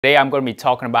Today I'm going to be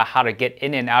talking about how to get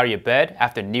in and out of your bed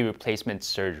after knee replacement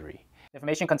surgery. The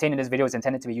information contained in this video is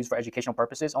intended to be used for educational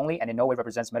purposes only and in no way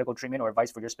represents medical treatment or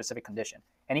advice for your specific condition.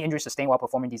 Any injury sustained while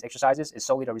performing these exercises is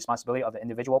solely the responsibility of the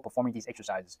individual performing these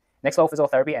exercises. Next Level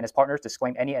Physiotherapy and its partners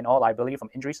disclaim any and all liability from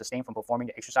injuries sustained from performing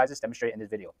the exercises demonstrated in this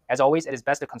video. As always, it is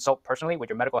best to consult personally with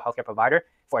your medical healthcare provider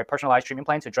for a personalized treatment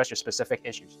plan to address your specific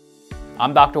issues.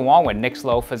 I'm Dr. Wong with Next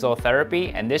Level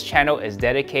Physiotherapy, and this channel is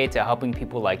dedicated to helping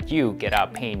people like you get out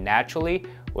of pain naturally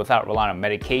without relying on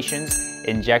medications,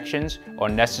 injections, or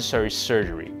necessary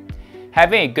surgery.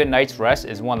 Having a good night's rest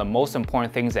is one of the most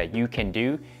important things that you can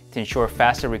do to ensure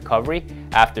faster recovery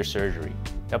after surgery.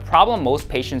 The problem most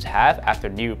patients have after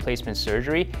knee replacement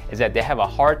surgery is that they have a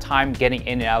hard time getting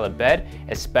in and out of bed,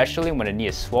 especially when the knee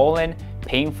is swollen,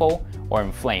 painful, or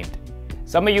inflamed.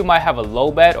 Some of you might have a low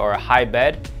bed or a high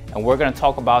bed, and we're going to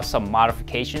talk about some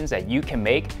modifications that you can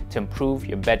make to improve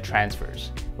your bed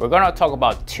transfers. We're going to talk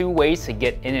about 2 ways to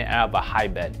get in and out of a high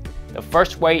bed. The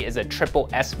first way is a triple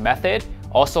S method,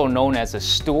 also known as a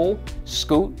stool,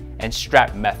 scoot, and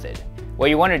strap method. What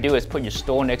you want to do is put your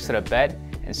stool next to the bed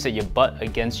and sit your butt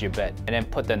against your bed, and then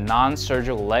put the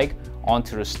non-surgical leg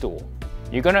onto the stool.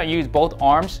 You're going to use both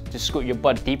arms to scoot your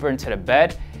butt deeper into the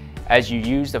bed as you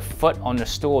use the foot on the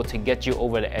stool to get you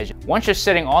over the edge. Once you're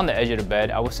sitting on the edge of the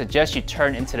bed, I would suggest you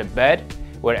turn into the bed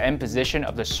where the end position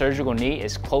of the surgical knee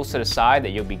is close to the side that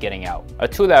you'll be getting out. A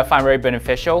tool that I find very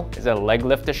beneficial is a leg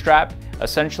lifter strap.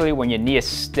 Essentially, when your knee is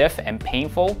stiff and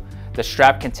painful, the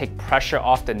strap can take pressure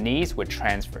off the knees with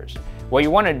transfers. What you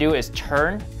want to do is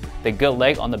turn the good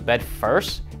leg on the bed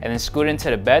first and then scoot into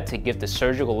the bed to give the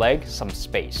surgical leg some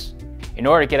space. In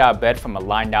order to get out of bed from a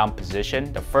lying down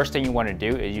position, the first thing you want to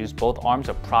do is use both arms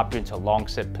to prop you into a long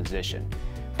sit position.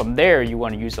 From there, you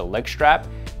want to use a leg strap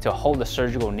to hold the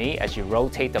surgical knee as you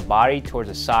rotate the body towards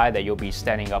the side that you'll be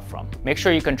standing up from. Make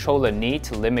sure you control the knee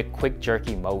to limit quick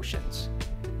jerky motions.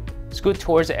 Scoot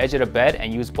towards the edge of the bed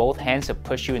and use both hands to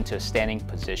push you into a standing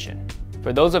position.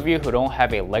 For those of you who don't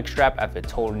have a leg strap after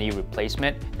total knee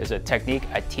replacement, there's a technique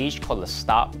I teach called the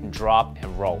stop, drop,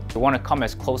 and roll. You want to come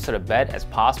as close to the bed as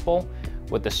possible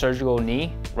with the surgical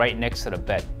knee right next to the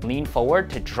bed. Lean forward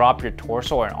to drop your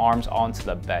torso and arms onto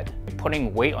the bed. You're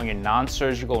putting weight on your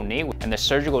non-surgical knee, and the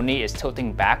surgical knee is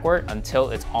tilting backward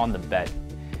until it's on the bed.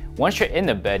 Once you're in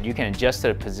the bed, you can adjust to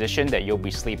the position that you'll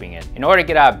be sleeping in. In order to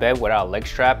get out of bed without a leg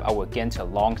strap, I would get into a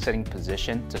long sitting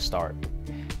position to start.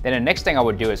 Then the next thing I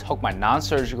would do is hook my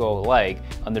non-surgical leg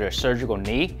under the surgical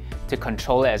knee to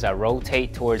control it as I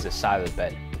rotate towards the side of the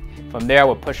bed. From there, I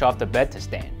would push off the bed to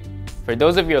stand. For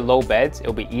those of your low beds, it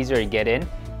will be easier to get in.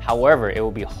 However, it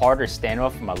will be harder to stand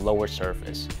up from a lower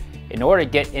surface. In order to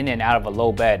get in and out of a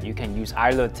low bed, you can use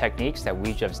either of the techniques that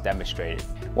we just demonstrated.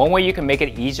 One way you can make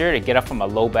it easier to get up from a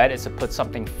low bed is to put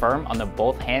something firm under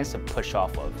both hands to push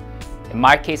off of. In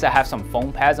my case, I have some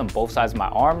foam pads on both sides of my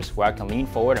arms where I can lean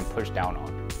forward and push down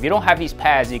on. If you don't have these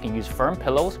pads, you can use firm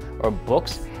pillows or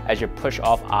books as your push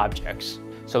off objects.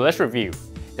 So let's review.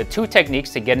 The 2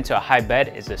 techniques to get into a high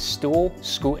bed is the stool,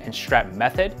 scoot, and strap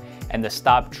method, and the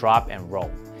stop, drop, and roll.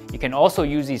 You can also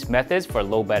use these methods for a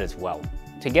low bed as well.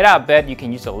 To get out of bed, you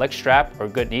can use a leg strap or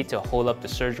good knee to hold up the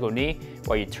surgical knee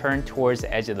while you turn towards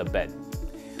the edge of the bed.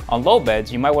 On low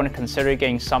beds, you might want to consider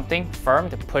getting something firm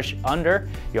to push under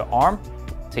your arm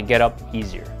to get up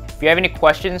easier. If you have any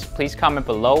questions, please comment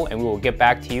below and we will get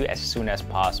back to you as soon as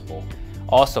possible.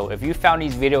 Also, if you found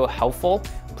these videos helpful,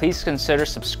 please consider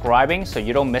subscribing so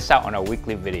you don't miss out on our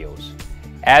weekly videos.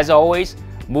 As always,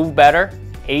 move better,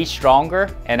 age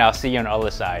stronger, and I'll see you on the other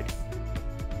side.